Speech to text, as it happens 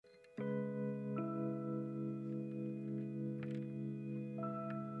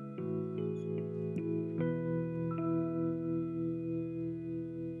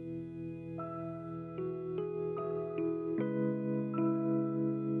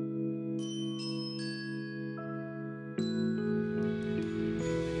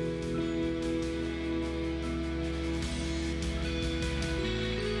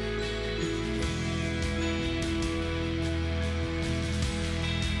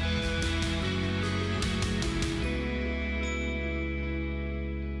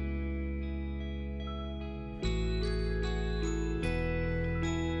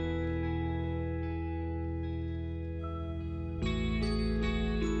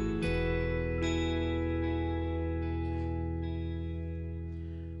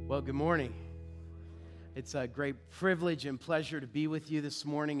Well, good morning. It's a great privilege and pleasure to be with you this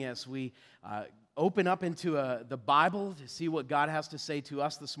morning as we open up into the Bible to see what God has to say to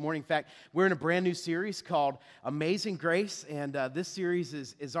us this morning. In fact, we're in a brand new series called Amazing Grace, and this series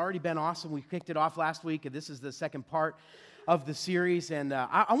has already been awesome. We kicked it off last week, and this is the second part of the series, and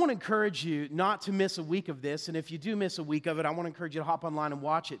I want to encourage you not to miss a week of this, and if you do miss a week of it, I want to encourage you to hop online and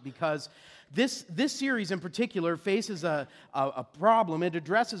watch it, because this series in particular faces a problem. It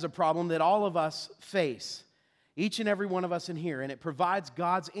addresses a problem that all of us face, each and every one of us in here, and it provides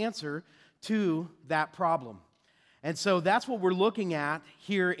God's answer to that problem. And so that's what we're looking at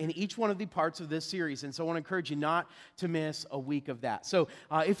here in each one of the parts of this series. And so I want to encourage you not to miss a week of that. So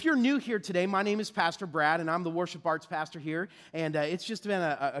if you're new here today, my name is Pastor Brad, and I'm the worship arts pastor here. And it's just been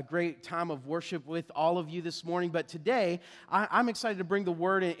a great time of worship with all of you this morning. But today, I'm excited to bring the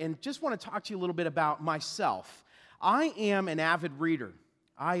word and just want to talk to you a little bit about myself. I am an avid reader.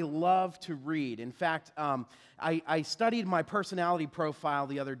 I love to read. In fact, I studied my personality profile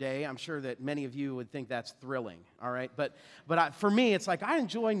the other day. I'm sure that many of you would think that's thrilling, all right? But for me, it's like I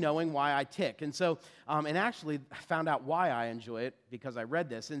enjoy knowing why I tick. And so, and actually, I found out why I enjoy it because I read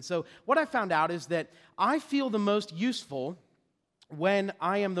this. And so what I found out is that I feel the most useful when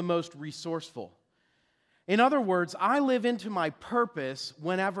I am the most resourceful. In other words, I live into my purpose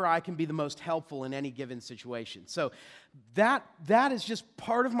whenever I can be the most helpful in any given situation. So that is just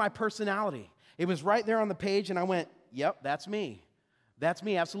part of my personality. It was right there on the page, and I went, yep, that's me. That's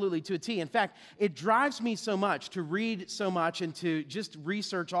me, absolutely, to a T. In fact, it drives me so much to read so much and to just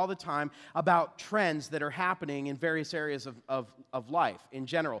research all the time about trends that are happening in various areas of life in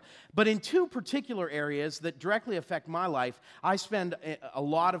general. But in two particular areas that directly affect my life, I spend a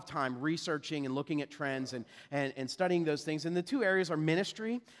lot of time researching and looking at trends and studying those things. And the two areas are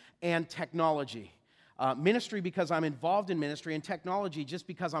ministry and technology. Ministry because I'm involved in ministry, and technology just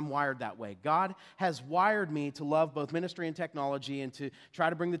because I'm wired that way. God has wired me to love both ministry and technology and to try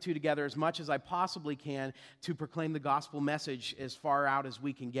to bring the two together as much as I possibly can to proclaim the gospel message as far out as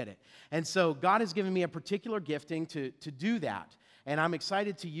we can get it. And so God has given me a particular gifting to do that. And I'm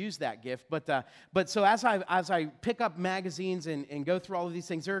excited to use that gift. But so as I pick up magazines and go through all of these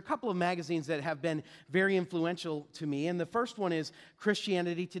things, there are a couple of magazines that have been very influential to me. And the first one is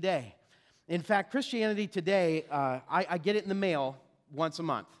Christianity Today. In fact, Christianity Today, I get it in the mail once a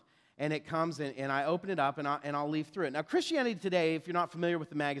month. And it comes, and I open it up, and I'll leaf through it. Now, Christianity Today, if you're not familiar with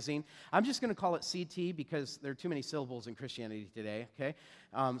the magazine, I'm just going to call it CT because there are too many syllables in Christianity Today, okay?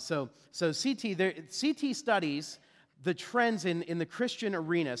 So CT studies the trends in the Christian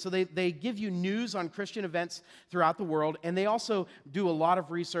arena. So they give you news on Christian events throughout the world, and they also do a lot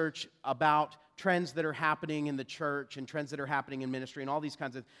of research about trends that are happening in the church and trends that are happening in ministry and all these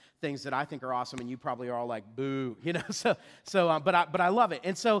kinds of things that I think are awesome, and you probably are all like, boo, you know. But I love it.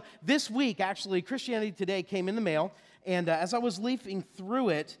 And so this week, actually, Christianity Today came in the mail, and as I was leafing through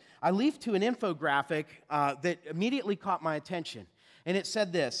it, I leafed to an infographic that immediately caught my attention. And it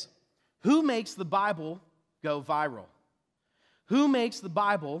said this: who makes the Bible go viral? Who makes the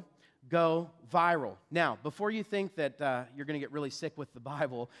Bible go viral? Now, before you think that you're going to get really sick with the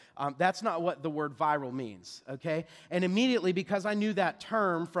Bible, that's not what the word viral means, okay? And immediately, because I knew that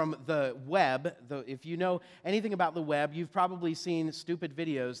term from the web, if you know anything about the web, you've probably seen stupid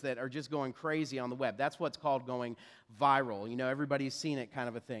videos that are just going crazy on the web. That's what's called going viral. You know, everybody's seen it, kind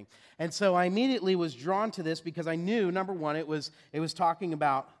of a thing. And so I immediately was drawn to this because I knew, number one, it was talking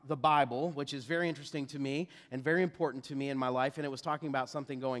about the Bible, which is very interesting to me and very important to me in my life, and it was talking about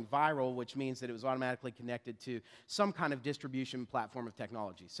something going viral, which means that it was automatically connected to some kind of distribution platform of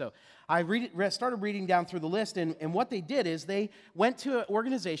technology. So I started reading down through the list, and what they did is they went to an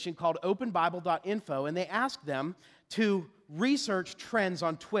organization called openbible.info, and they asked them to research trends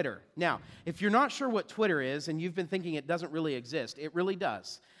on Twitter. Now, if you're not sure what Twitter is, and you've been thinking it doesn't really exist, it really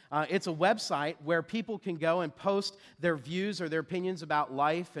does. It's a website where people can go and post their views or their opinions about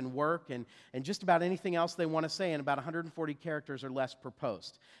life and work and just about anything else they want to say in about 140 characters or less per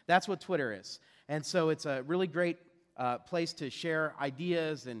post. That's what Twitter is. And so it's a really great place to share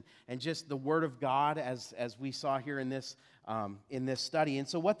ideas and just the Word of God as we saw here in this study. And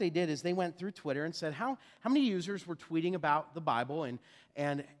so what they did is they went through Twitter and said, how many users were tweeting about the Bible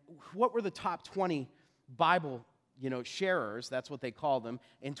and what were the top 20 Bible sharers, that's what they call them,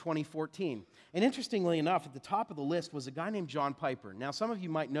 in 2014. And interestingly enough, at the top of the list was a guy named John Piper. Now, some of you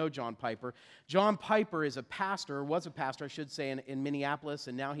might know John Piper. John Piper is was a pastor, I should say, in Minneapolis,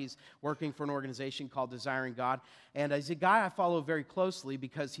 and now he's working for an organization called Desiring God. And he's a guy I follow very closely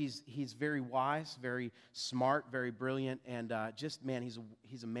because he's very wise, very smart, very brilliant, and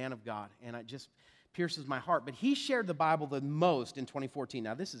he's a man of God. And pierces my heart. But he shared the Bible the most in 2014.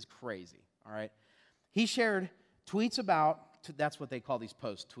 Now, this is crazy, all right? He shared tweets about, that's what they call these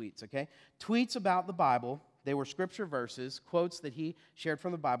post tweets, okay? Tweets about the Bible. They were scripture verses, quotes that he shared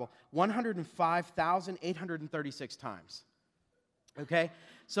from the Bible, 105,836 times. Okay?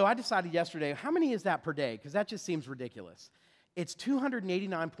 So I decided yesterday, how many is that per day? Because that just seems ridiculous. It's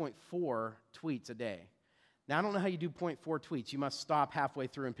 289.4 tweets a day. Now, I don't know how you do 0.4 tweets. You must stop halfway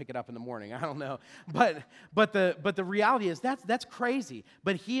through and pick it up in the morning. I don't know. But the reality is that's crazy.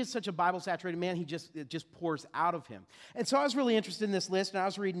 But he is such a Bible-saturated man, it just pours out of him. And so I was really interested in this list, and I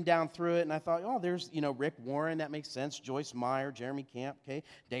was reading down through it, and I thought, oh, there's, Rick Warren, that makes sense, Joyce Meyer, Jeremy Camp, okay,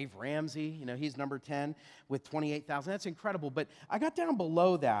 Dave Ramsey, he's number 10 with 28,000. That's incredible. But I got down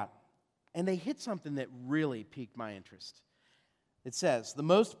below that, and they hit something that really piqued my interest. It says, the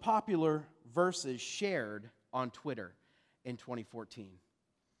most popular verses shared on Twitter in 2014.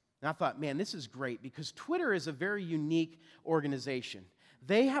 And I thought, man, this is great because Twitter is a very unique organization.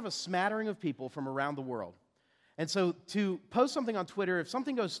 They have a smattering of people from around the world. And so to post something on Twitter, if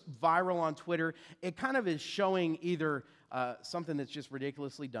something goes viral on Twitter, it kind of is showing either something that's just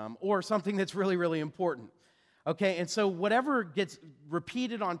ridiculously dumb or something that's really, really important. Okay, and so whatever gets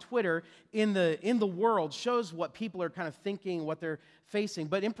repeated on Twitter in the world shows what people are kind of thinking, what they're facing.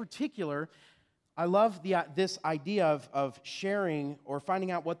 But in particular, I love this idea of sharing or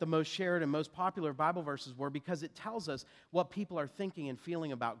finding out what the most shared and most popular Bible verses were because it tells us what people are thinking and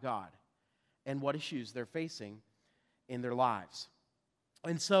feeling about God and what issues they're facing in their lives.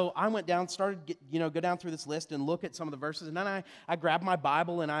 And so I went down, started, go down through this list and look at some of the verses. And then I grabbed my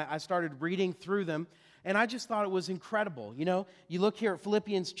Bible and I started reading through them. And I just thought it was incredible. You look here at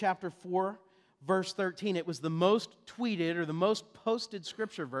Philippians chapter 4, verse 13. It was the most tweeted or the most posted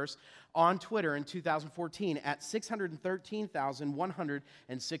scripture verse on Twitter in 2014 at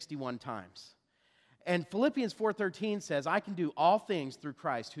 613,161 times. And Philippians 4:13 says, I can do all things through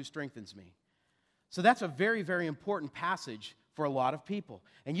Christ who strengthens me. So that's a very, very important passage for a lot of people.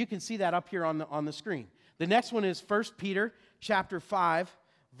 And you can see that up here on the screen. The next one is 1 Peter chapter 5,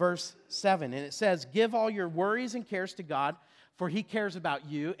 verse 7. And it says, give all your worries and cares to God, for he cares about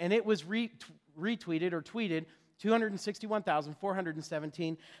you. And it was retweeted or tweeted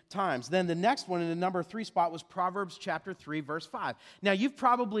 261,417 times. Then the next one in the number 3 spot was Proverbs chapter 3, verse 5. Now, you've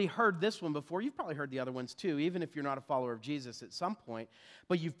probably heard this one before. You've probably heard the other ones too, even if you're not a follower of Jesus at some point.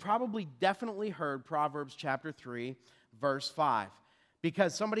 But you've probably definitely heard Proverbs chapter 3, verse 5.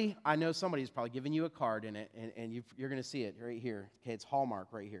 Because I know somebody's probably giving you a card in it, and you're going to see it right here. Okay, it's Hallmark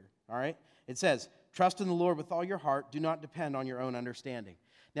right here, all right? It says, trust in the Lord with all your heart. Do not depend on your own understanding.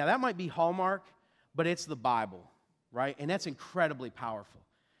 Now, that might be Hallmark, but it's the Bible, right? And that's incredibly powerful.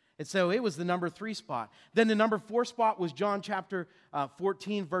 And so it was the number 3 spot. Then the number 4 spot was John chapter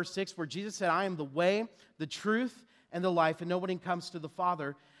 14, verse 6, where Jesus said, I am the way, the truth, and the life, and nobody comes to the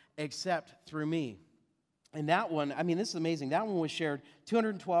Father except through me. And that one, this is amazing. That one was shared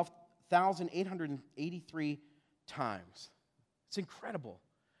 212,883 times. It's incredible.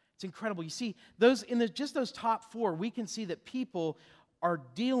 It's incredible. You see, just those top 4, we can see that people are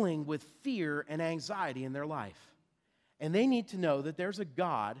dealing with fear and anxiety in their life. And they need to know that there's a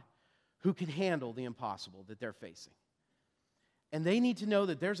God who can handle the impossible that they're facing. And they need to know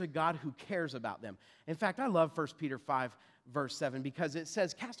that there's a God who cares about them. In fact, I love 1 Peter 5, verse 7, because it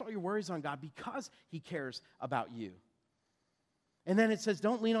says, cast all your worries on God because he cares about you. And then it says,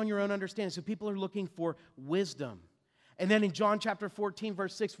 don't lean on your own understanding. So people are looking for wisdom. And then in John chapter 14,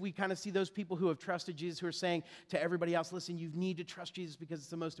 verse 6, we kind of see those people who have trusted Jesus who are saying to everybody else, listen, you need to trust Jesus because it's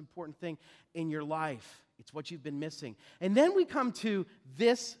the most important thing in your life. It's what you've been missing. And then we come to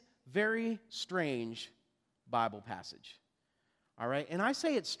this very strange Bible passage. All right? And I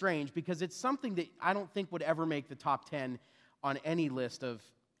say it's strange because it's something that I don't think would ever make the top 10 on any list of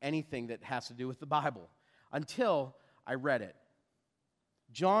anything that has to do with the Bible until I read it.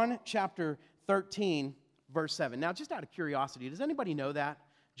 John chapter 13, verse 7. Now, just out of curiosity, does anybody know that?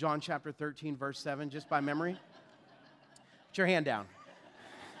 John chapter 13, verse 7, just by memory? Put your hand down.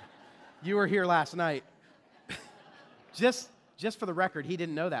 You were here last night. Just for the record, he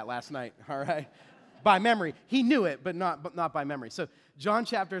didn't know that last night, all right? By memory. He knew it, but not by memory. So, John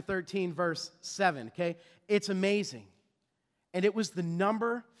chapter 13, verse 7, okay? It's amazing. And it was the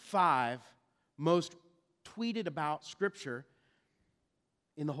number 5 most tweeted about Scripture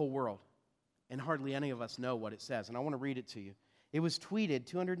in the whole world. And hardly any of us know what it says. And I want to read it to you. It was tweeted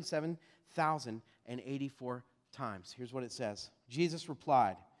 207,084 times. Here's what it says. Jesus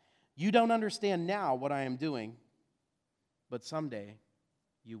replied, you don't understand now what I am doing, but someday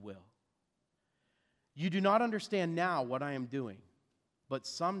you will. You do not understand now what I am doing, but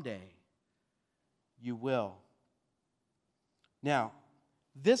someday you will. Now,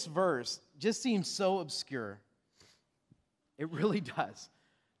 this verse just seems so obscure. It really does.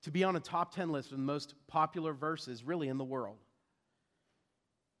 To be on a top 10 list of the most popular verses really in the world.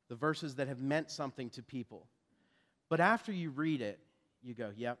 The verses that have meant something to people. But after you read it, you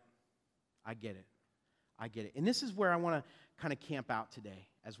go, yep, I get it. I get it. And this is where I want to kind of camp out today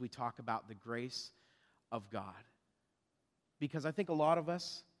as we talk about the grace of God. Because I think a lot of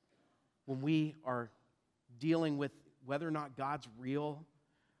us, when we are dealing with whether or not God's real,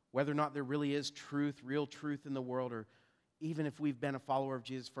 whether or not there really is truth, real truth in the world, or even if we've been a follower of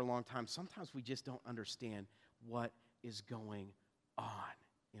Jesus for a long time, sometimes we just don't understand what is going on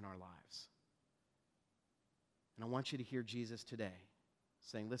in our lives. And I want you to hear Jesus today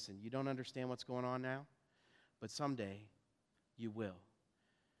saying, listen, you don't understand what's going on now, but someday you will.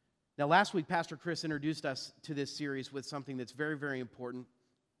 Now, last week, Pastor Chris introduced us to this series with something that's very, very important.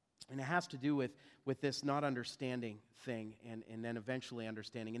 And it has to do with this not understanding thing and then eventually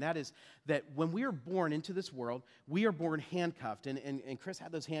understanding. And that is that when we are born into this world, we are born handcuffed. And Chris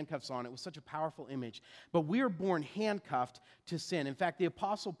had those handcuffs on. It was such a powerful image. But we are born handcuffed to sin. In fact, the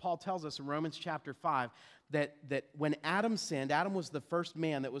Apostle Paul tells us in Romans chapter 5 that when Adam sinned, Adam was the first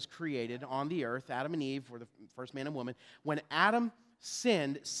man that was created on the earth. Adam and Eve were the first man and woman. When Adam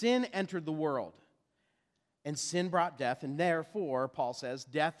sinned, sin entered the world. And sin brought death, and therefore, Paul says,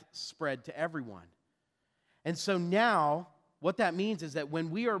 death spread to everyone. And so now, what that means is that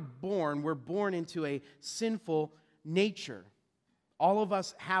when we are born, we're born into a sinful nature. All of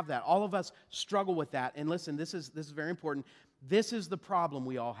us have that. All of us struggle with that. And listen, this is very important. This is the problem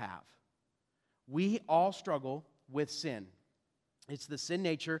we all have. We all struggle with sin. It's the sin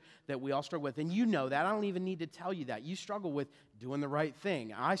nature that we all struggle with. And you know that. I don't even need to tell you that. You struggle with doing the right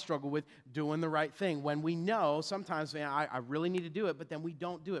thing. I struggle with doing the right thing. When we know, sometimes, man, I really need to do it, but then we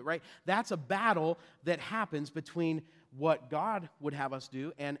don't do it, right? That's a battle that happens between what God would have us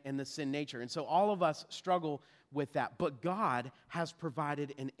do and the sin nature. And so all of us struggle with that. But God has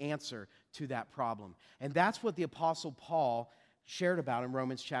provided an answer to that problem. And that's what the Apostle Paul shared about in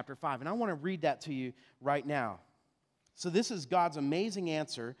Romans chapter 5. And I want to read that to you right now. So this is God's amazing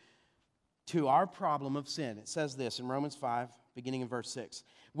answer to our problem of sin. It says this in Romans 5, beginning in verse 6.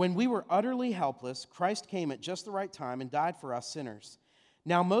 When we were utterly helpless, Christ came at just the right time and died for us sinners.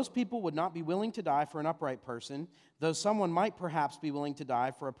 Now most people would not be willing to die for an upright person, though someone might perhaps be willing to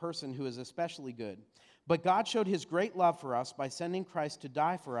die for a person who is especially good. But God showed his great love for us by sending Christ to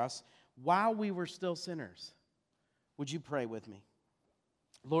die for us while we were still sinners. Would you pray with me?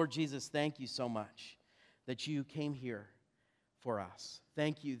 Lord Jesus, thank you so much that you came here for us.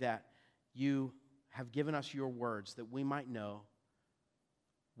 Thank you that you have given us your words that we might know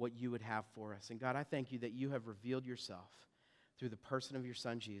what you would have for us. And God, I thank you that you have revealed yourself through the person of your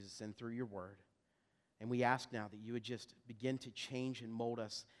Son, Jesus, and through your word. And we ask now that you would just begin to change and mold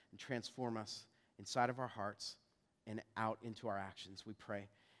us and transform us inside of our hearts and out into our actions. We pray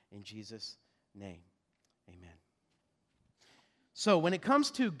in Jesus' name. Amen. So when it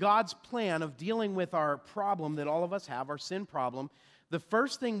comes to God's plan of dealing with our problem that all of us have, our sin problem, the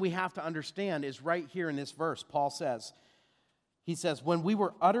first thing we have to understand is right here in this verse. Paul says, he says, when we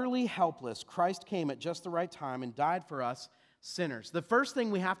were utterly helpless, Christ came at just the right time and died for us sinners. The first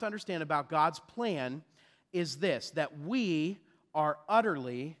thing we have to understand about God's plan is this, that we are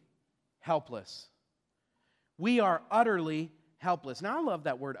utterly helpless. We are utterly helpless. Now, I love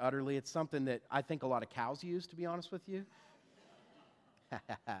that word utterly. It's something that I think a lot of cows use, to be honest with you.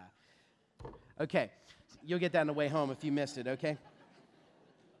 Okay, you'll get that on the way home if you missed it, okay?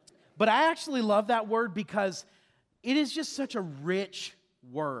 But I actually love that word because it is just such a rich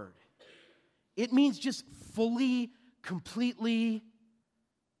word. It means just fully, completely,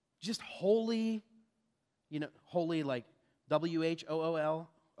 just wholly, holy like WHOOLLY,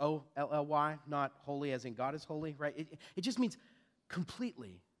 not holy as in God is holy, right? It just means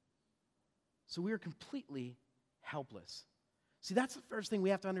completely. So we are completely helpless. See, that's the first thing we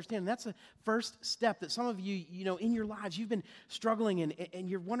have to understand. That's the first step that some of you, in your lives, you've been struggling and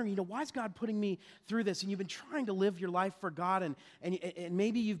you're wondering, why is God putting me through this? And you've been trying to live your life for God and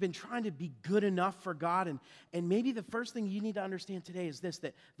maybe you've been trying to be good enough for God. And maybe the first thing you need to understand today is this,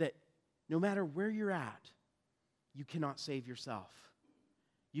 that no matter where you're at, you cannot save yourself.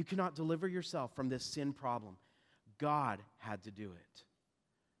 You cannot deliver yourself from this sin problem. God had to do it.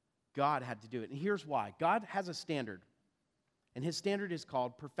 God had to do it. And here's why. God has a standard. And his standard is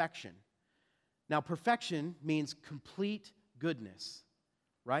called perfection. Now, perfection means complete goodness,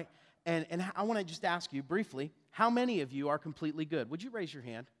 right? And I want to just ask you briefly, how many of you are completely good? Would you raise your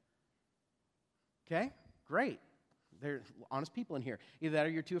hand? Okay, great. There are honest people in here. Either that or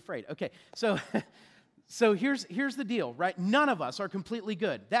you're too afraid. Okay, so so here's the deal, right? None of us are completely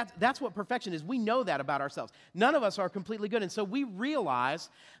good. That's what perfection is. We know that about ourselves. None of us are completely good. And so we realize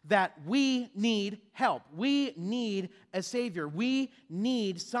that we need help. We need a Savior. We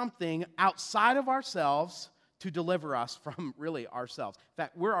need something outside of ourselves to deliver us from really ourselves. In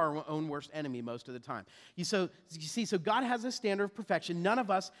fact, we're our own worst enemy most of the time. So God has a standard of perfection. None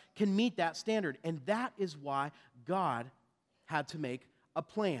of us can meet that standard. And that is why God had to make a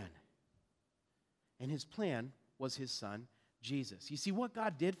plan. And his plan was his son, Jesus. You see, what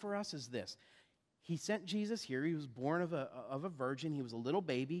God did for us is this. He sent Jesus here. He was born of a virgin. He was a little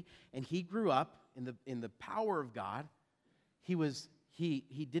baby, and he grew up in the power of God.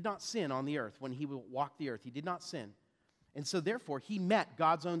 He did not sin on the earth when he walked the earth. He did not sin. And so therefore, he met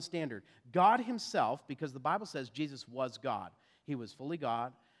God's own standard. God himself, because the Bible says Jesus was God. He was fully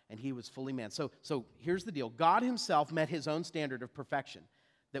God and he was fully man. So here's the deal. God himself met his own standard of perfection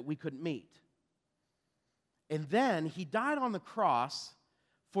that we couldn't meet. And then he died on the cross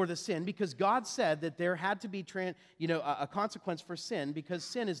for the sin because God said that there had to be a consequence for sin because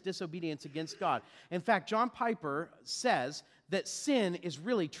sin is disobedience against God. In fact, John Piper says that sin is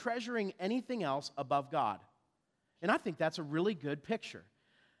really treasuring anything else above God. And I think that's a really good picture.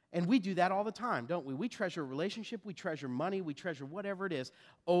 And we do that all the time, don't we? We treasure a relationship, we treasure money, we treasure whatever it is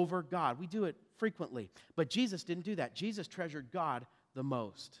over God. We do it frequently. But Jesus didn't do that. Jesus treasured God the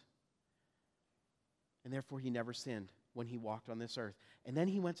most. And therefore, he never sinned when he walked on this earth. And then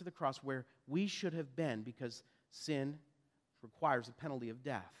he went to the cross where we should have been because sin requires a penalty of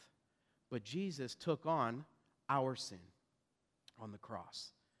death. But Jesus took on our sin on the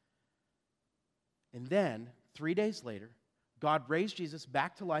cross. And then, 3 days later, God raised Jesus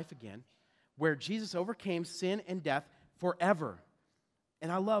back to life again, where Jesus overcame sin and death forever.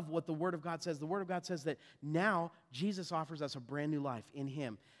 And I love what the Word of God says. The Word of God says that now Jesus offers us a brand new life in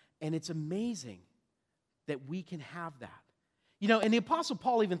him. And it's amazing that we can have that. You know, and the Apostle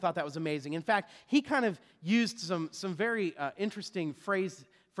Paul even thought that was amazing. In fact, he kind of used some very interesting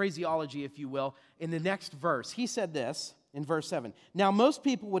phraseology, if you will, in the next verse. He said this in verse 7. Now, most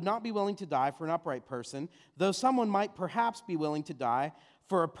people would not be willing to die for an upright person, though someone might perhaps be willing to die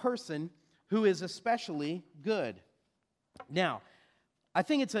for a person who is especially good. Now, I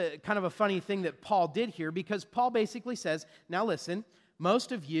think it's a kind of a funny thing that Paul did here because Paul basically says, now listen,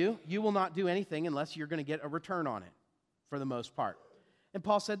 most of you will not do anything unless you're going to get a return on it, for the most part. And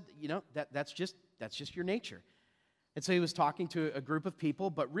Paul said, that's just your nature. And so he was talking to a group of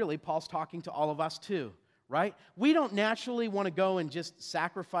people, but really Paul's talking to all of us too, right? We don't naturally want to go and just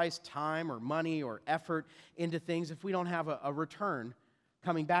sacrifice time or money or effort into things if we don't have a return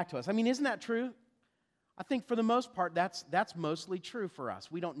coming back to us. I mean, isn't that true? I think for the most part, that's mostly true for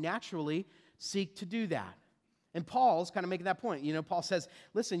us. We don't naturally seek to do that. And Paul's kind of making that point. You know, Paul says,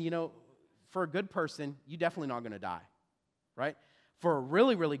 listen, for a good person, you're definitely not going to die, right? For a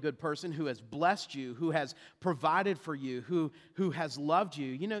really, really good person who has blessed you, who has provided for you, who has loved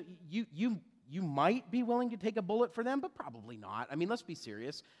you, you might be willing to take a bullet for them, but probably not. I mean, let's be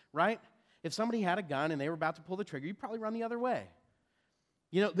serious, right? If somebody had a gun and they were about to pull the trigger, you'd probably run the other way.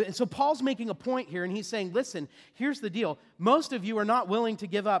 And so Paul's making a point here, and he's saying, listen, here's the deal. Most of you are not willing to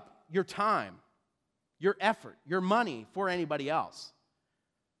give up your time, your effort, your money for anybody else.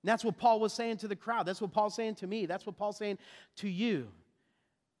 And that's what Paul was saying to the crowd. That's what Paul's saying to me. That's what Paul's saying to you.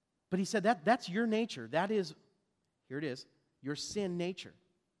 But he said that's your nature. That is, here it is, your sin nature.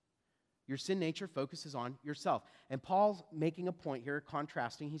 Your sin nature focuses on yourself. And Paul's making a point here,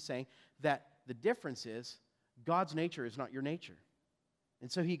 contrasting. He's saying that the difference is God's nature is not your nature.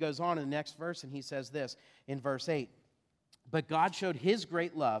 And so he goes on in the next verse and he says this in verse 8. But God showed his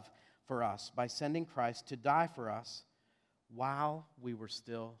great love for us by sending Christ to die for us while we were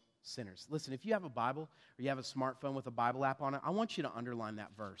still sinners. Listen, if you have a Bible or you have a smartphone with a Bible app on it, I want you to underline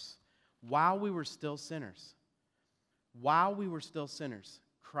that verse. While we were still sinners. While we were still sinners,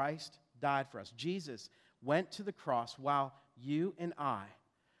 Christ died for us. Jesus went to the cross while you and I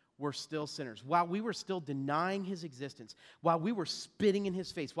were still sinners, while we were still denying his existence, while we were spitting in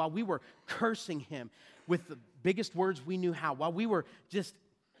his face, while we were cursing him with the biggest words we knew how, while we were just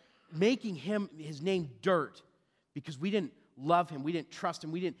making his name dirt because we didn't love him, we didn't trust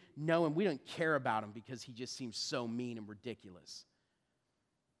him, we didn't know him, we didn't care about him because he just seems so mean and ridiculous.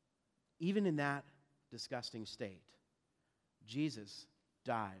 Even in that disgusting state, Jesus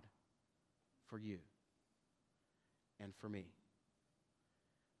died for you and for me.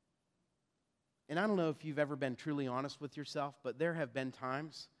 And I don't know if you've ever been truly honest with yourself, but there have been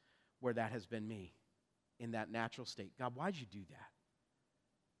times where that has been me in that natural state. God, why'd you do that?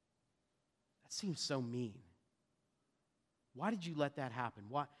 That seems so mean. Why did you let that happen?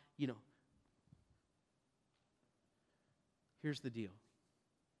 Why, here's the deal.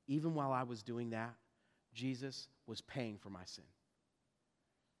 Even while I was doing that, Jesus was paying for my sin.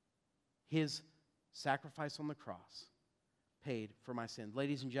 His sacrifice on the cross paid for my sin.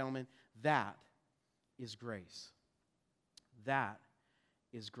 Ladies and gentlemen, that is grace. That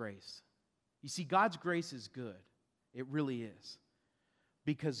is grace. You see, God's grace is good. It really is.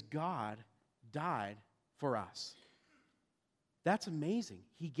 Because God died for us. That's amazing.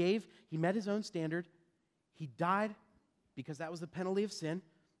 He met his own standard. He died because that was the penalty of sin.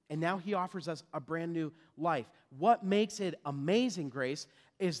 And now he offers us a brand new life. What makes it amazing grace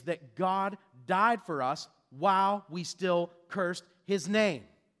is that God died for us while we still cursed his name.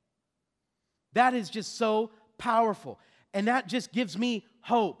 That is just so powerful. And that just gives me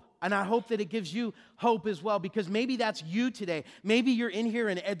hope. And I hope that it gives you hope as well, because maybe that's you today. Maybe you're in here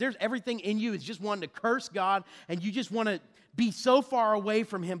and there's everything in you is just wanting to curse God, and you just want to be so far away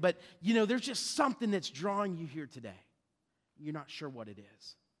from him. But, there's just something that's drawing you here today. You're not sure what it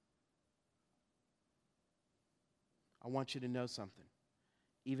is. I want you to know something.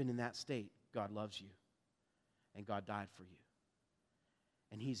 Even in that state, God loves you, and God died for you.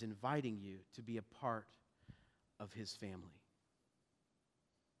 And he's inviting you to be a part of his family.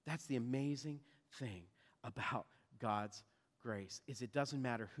 That's the amazing thing about God's grace, is it doesn't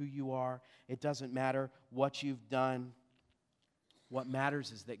matter who you are. It doesn't matter what you've done. What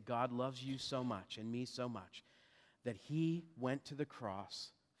matters is that God loves you so much and me so much that he went to the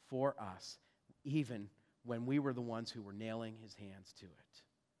cross for us, even when we were the ones who were nailing his hands to it.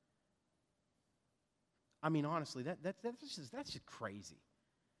 I mean, honestly, that's just crazy.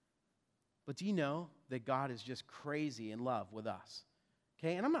 But do you know that God is just crazy in love with us?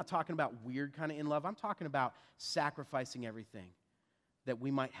 Okay, and I'm not talking about weird kind of in love. I'm talking about sacrificing everything that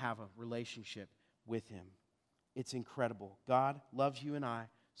we might have a relationship with him. It's incredible. God loves you and I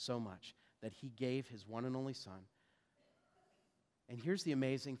so much that he gave his one and only son. And here's the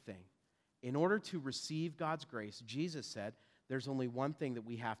amazing thing. In order to receive God's grace, Jesus said, there's only one thing that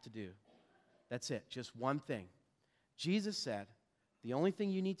we have to do. That's it, just one thing. Jesus said, the only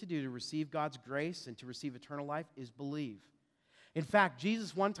thing you need to do to receive God's grace and to receive eternal life is believe. In fact,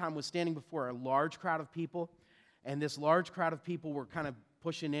 Jesus one time was standing before a large crowd of people, and this large crowd of people were kind of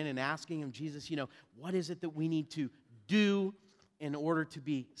pushing in and asking him, Jesus, what is it that we need to do in order to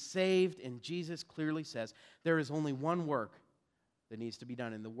be saved? And Jesus clearly says, there is only one work that needs to be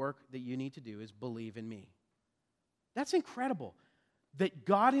done, and the work that you need to do is believe in me. That's incredible. That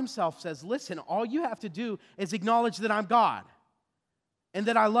God himself says, listen, all you have to do is acknowledge that I'm God, and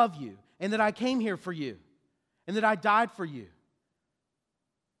that I love you, and that I came here for you, and that I died for you.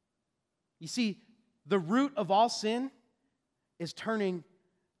 You see, the root of all sin is turning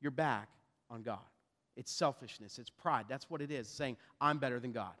your back on God. It's selfishness, it's pride. That's what it is, saying, I'm better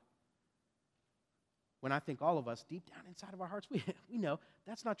than God. When I think all of us, deep down inside of our hearts, we know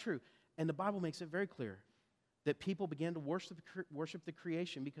that's not true. And the Bible makes it very clear that people began to worship the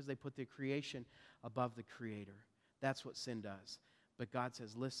creation because they put the creation above the Creator. That's what sin does. But God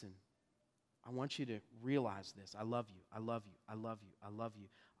says, listen, I want you to realize this. I love you. I love you. I love you. I love you.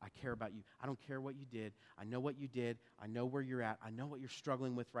 I care about you. I don't care what you did. I know what you did. I know where you're at. I know what you're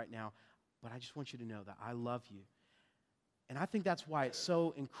struggling with right now. But I just want you to know that I love you. And I think that's why it's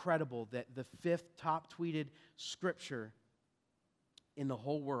so incredible that the 5th top tweeted scripture in the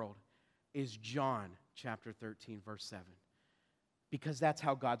whole world is John chapter 13, verse 7. Because that's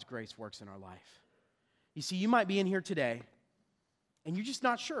how God's grace works in our life. You see, you might be in here today and you're just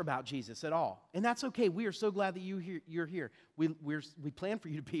not sure about Jesus at all. And that's okay. We are so glad that you're here. We plan for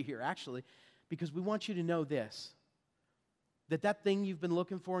you to be here, actually, because we want you to know this, that thing you've been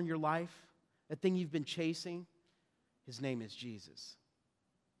looking for in your life, that thing you've been chasing, his name is Jesus.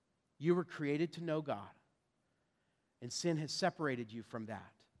 You were created to know God, and sin has separated you from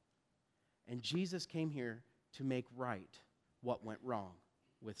that. And Jesus came here to make right what went wrong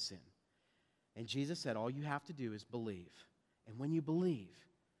with sin. And Jesus said, all you have to do is believe. And when you believe,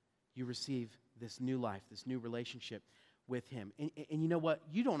 you receive this new life, this new relationship with him. And you know what?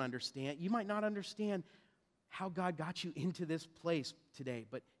 You don't understand. You might not understand how God got you into this place today,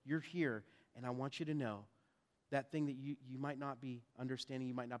 but you're here, and I want you to know that thing that you might not be understanding,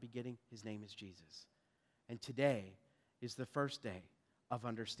 you might not be getting, his name is Jesus. And today is the first day of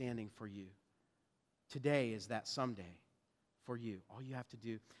understanding for you. Today is that someday for you. All you have to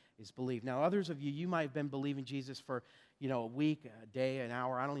do is believe. Now, others of you might have been believing Jesus for, a week, a day, an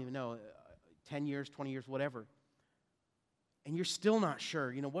hour, I don't even know, 10 years, 20 years, whatever. And you're still not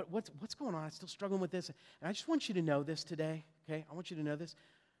sure, what's going on? I'm still struggling with this. And I just want you to know this today, okay? I want you to know this,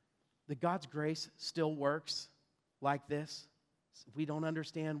 that God's grace still works. like this. We don't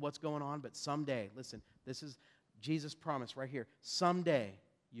understand what's going on, but someday, listen, this is Jesus' promise right here. Someday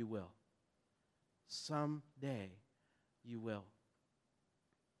you will. Someday you will.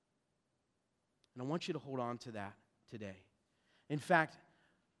 And I want you to hold on to that today. In fact,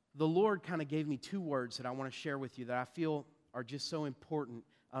 the Lord kind of gave me 2 words that I want to share with you that I feel are just so important.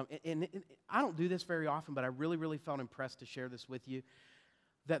 And I don't do this very often, but I really, really felt impressed to share this with you.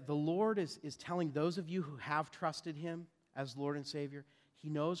 That the Lord is telling those of you who have trusted Him as Lord and Savior, He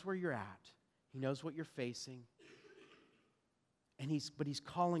knows where you're at. He knows what you're facing. But He's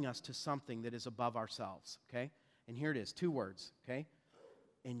calling us to something that is above ourselves, okay? And here it is, 2 words, okay?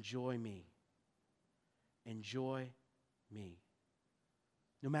 Enjoy me. Enjoy me.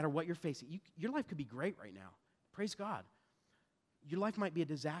 No matter what you're facing, your life could be great right now. Praise God. Your life might be a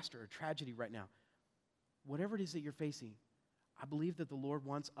disaster, a tragedy right now. Whatever it is that you're facing, I believe that the Lord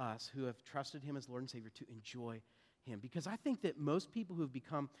wants us who have trusted Him as Lord and Savior to enjoy Him. Because I think that most people who have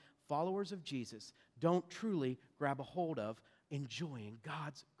become followers of Jesus don't truly grab a hold of enjoying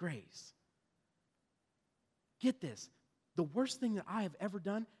God's grace. Get this. The worst thing that I have ever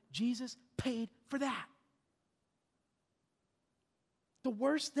done, Jesus paid for that. The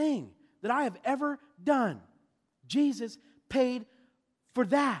worst thing that I have ever done, Jesus paid for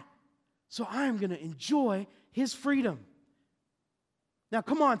that. So I'm going to enjoy His freedom. Now,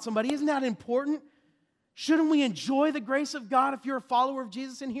 come on, somebody. Isn't that important? Shouldn't we enjoy the grace of God if you're a follower of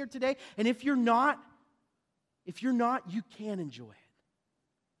Jesus in here today? And if you're not, you can enjoy it.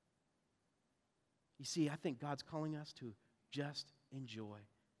 You see, I think God's calling us to just enjoy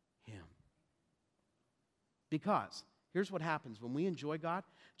Him. Because here's what happens when we enjoy God.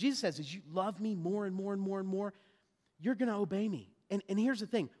 Jesus says, as you love me more and more and more and more, you're going to obey me. And here's the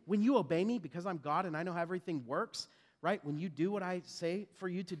thing. When you obey me, because I'm God and I know how everything works, right? When you do what I say for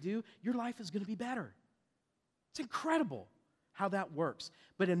you to do, your life is going to be better. It's incredible how that works.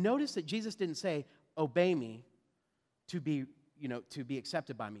 But notice that Jesus didn't say, obey me to be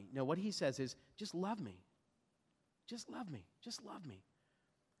accepted by me. No, what He says is, just love me. Just love me. Just love me.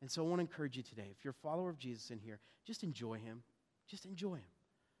 And so I want to encourage you today, if you're a follower of Jesus in here, just enjoy Him. Just enjoy Him.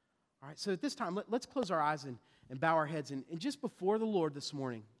 All right, so at this time, let's close our eyes and bow our heads. And just before the Lord this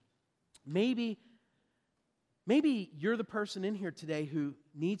morning, maybe you're the person in here today who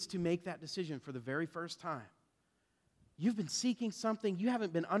needs to make that decision for the very first time. You've been seeking something. You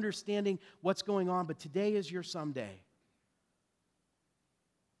haven't been understanding what's going on, but today is your someday.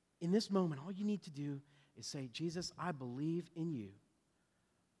 In this moment, all you need to do is say, Jesus, I believe in you.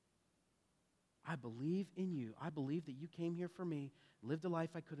 I believe in you. I believe that you came here for me, lived a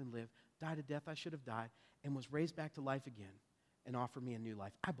life I couldn't live, died a death I should have died, and was raised back to life again and offered me a new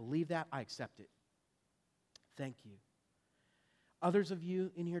life. I believe that. I accept it. Thank you. Others of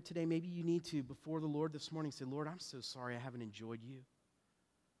you in here today, maybe you need to, before the Lord this morning, say, Lord, I'm so sorry I haven't enjoyed you.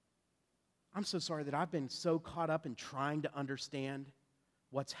 I'm so sorry that I've been so caught up in trying to understand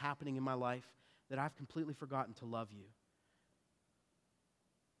what's happening in my life that I've completely forgotten to love you.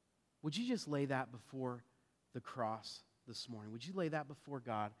 Would you just lay that before the cross this morning? Would you lay that before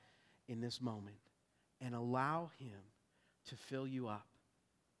God in this moment and allow Him to fill you up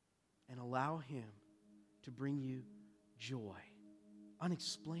and allow Him to bring you joy,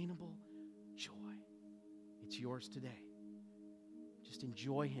 unexplainable joy? It's yours today. Just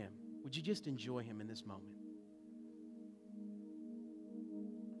enjoy Him. Would you just enjoy Him in this moment?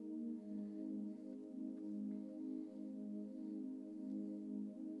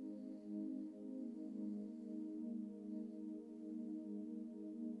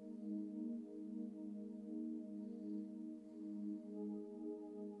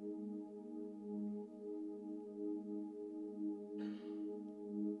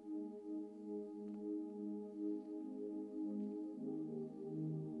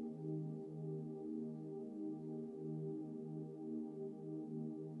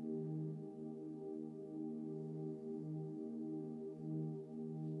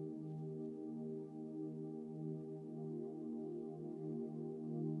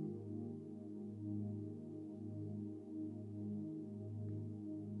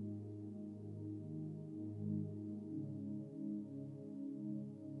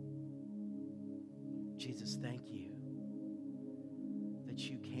 Jesus, thank you that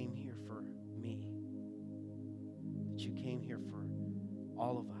you came here for me, that you came here for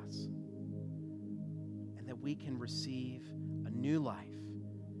all of us, and that we can receive a new life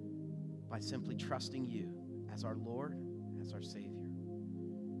by simply trusting you as our Lord, as our Savior.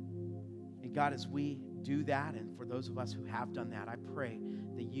 And God, as we do that, and for those of us who have done that, I pray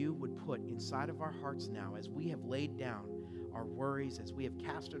that you would put inside of our hearts now, as we have laid down our worries, as we have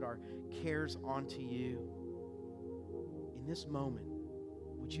casted our cares onto you, this moment,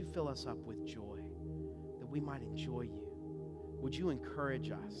 would you fill us up with joy, that we might enjoy you? Would you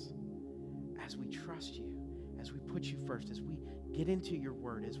encourage us as we trust you, as we put you first, as we get into your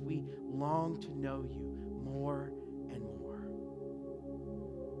word, as we long to know you more and more?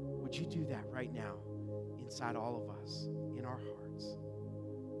 Would you do that right now inside all of us, in our hearts?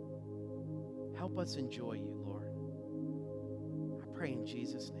 Help us enjoy you, Lord. I pray in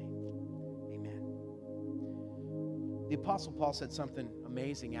Jesus' name. Amen. The Apostle Paul said something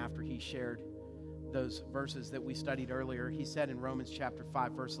amazing after he shared those verses that we studied earlier. He said in Romans chapter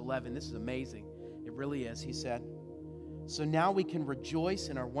 5, verse 11, this is amazing. It really is. He said, "So now we can rejoice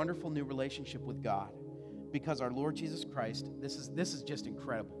in our wonderful new relationship with God because our Lord Jesus Christ," this is just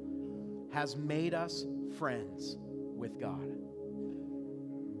incredible, "has made us friends with God."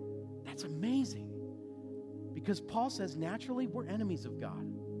 That's amazing. Because Paul says naturally we're enemies of God,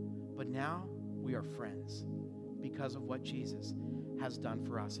 but now we are friends because of what Jesus has done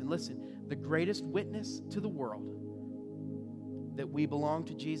for us. And listen, the greatest witness to the world that we belong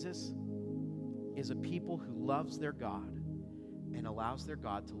to Jesus is a people who loves their God and allows their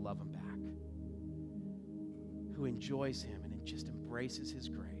God to love them back, who enjoys him and just embraces his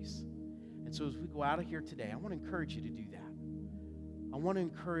grace. And so as we go out of here today, I want to encourage you to do that. I want to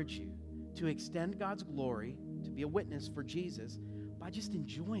encourage you to extend God's glory, to be a witness for Jesus by just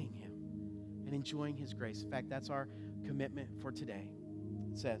enjoying him and enjoying his grace. In fact, that's our commitment for today.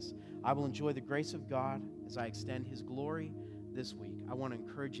 It says, I will enjoy the grace of God as I extend his glory this week. I want to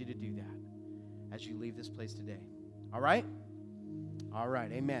encourage you to do that as you leave this place today. All right? All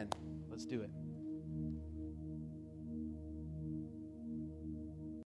right. Amen. Let's do it.